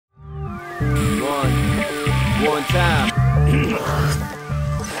One time.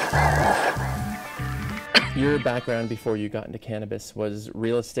 Your background before you got into cannabis was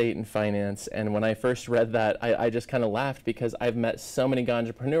real estate and finance, and when I first read that, I just kind of laughed because I've met so many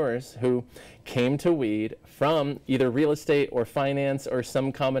ganjapreneurs who came to weed from either real estate or finance or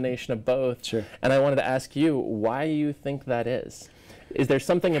some combination of both. Sure. And I wanted to ask you why you think that is. Is there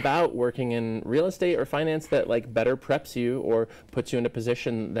something about working in real estate or finance that like better preps you or puts you in a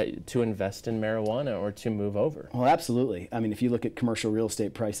position that to invest in marijuana or to move over? Well, absolutely. I mean, if you look at commercial real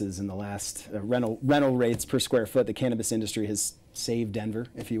estate prices in the last rental rates per square foot, the cannabis industry has saved Denver,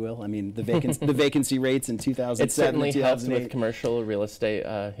 if you will. I mean, the vacancy rates in 2007 it certainly helps 2008. with commercial real estate.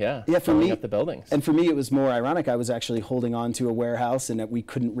 Yeah, for me, up the buildings. And for me, it was more ironic. I was actually holding on to a warehouse, and that we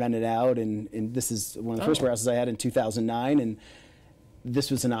couldn't rent it out. And this is one of the first warehouses I had in 2009, and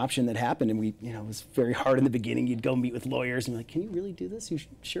this was an option that happened, and we, it was very hard in the beginning. You'd go meet with lawyers and be like, "Can you really do this? You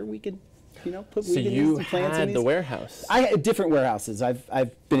sure we could, put weed in these and plants in these?" So you had the warehouse. I had different warehouses. I've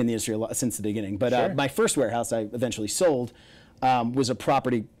been in the industry a lot since the beginning, but Sure. My first warehouse I eventually sold was a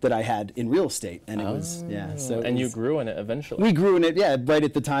property that I had in real estate, and it was And you grew in it eventually. We grew in it, right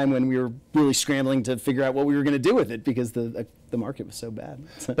at the time when we were really scrambling to figure out what we were going to do with it because the market was so bad.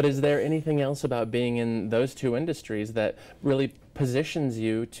 But is there anything else about being in those two industries that really positions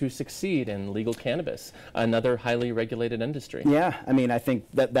you to succeed in legal cannabis, another highly regulated industry? Yeah, I mean, I think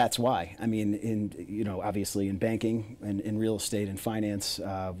that's why. I mean, obviously in banking and in real estate and finance,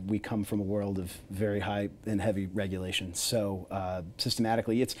 we come from a world of very high and heavy regulations. So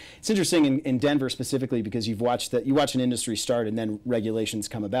systematically, it's interesting in Denver specifically because you watch an industry start and then regulations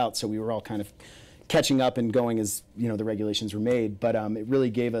come about. So we were all kind of catching up and going as the regulations were made, but it really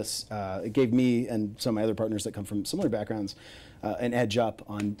gave me and some of my other partners that come from similar backgrounds an edge up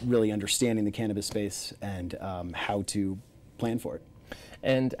on really understanding the cannabis space and how to plan for it.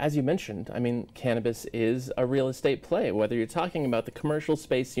 And as you mentioned, I mean, cannabis is a real estate play, whether you're talking about the commercial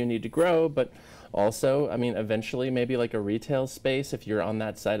space you need to grow, but also, I mean, eventually maybe like a retail space if you're on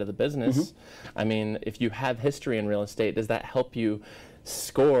that side of the business. Mm-hmm. I mean, if you have history in real estate, does that help you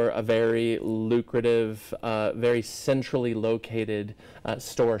score a very lucrative, very centrally located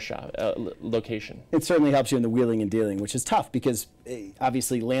store shop location? It certainly helps you in the wheeling and dealing, which is tough because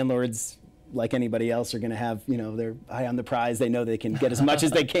obviously landlords, like anybody else, are going to have, they're high on the prize. They know they can get as much as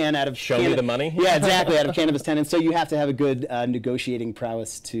they can out of Show me the money. Yeah, exactly, out of cannabis tenants. So you have to have a good negotiating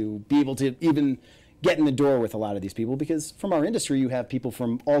prowess to be able to even get in the door with a lot of these people, because from our industry you have people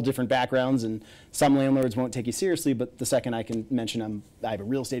from all different backgrounds, and some landlords won't take you seriously, but the second I can mention I have a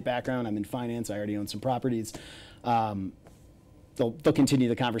real estate background, I'm in finance, I already own some properties, they'll continue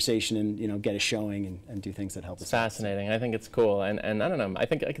the conversation and get a showing and do things that help us. It's fascinating. I think it's cool, and I don't know, I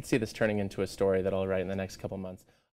think I could see this turning into a story that I'll write in the next couple months.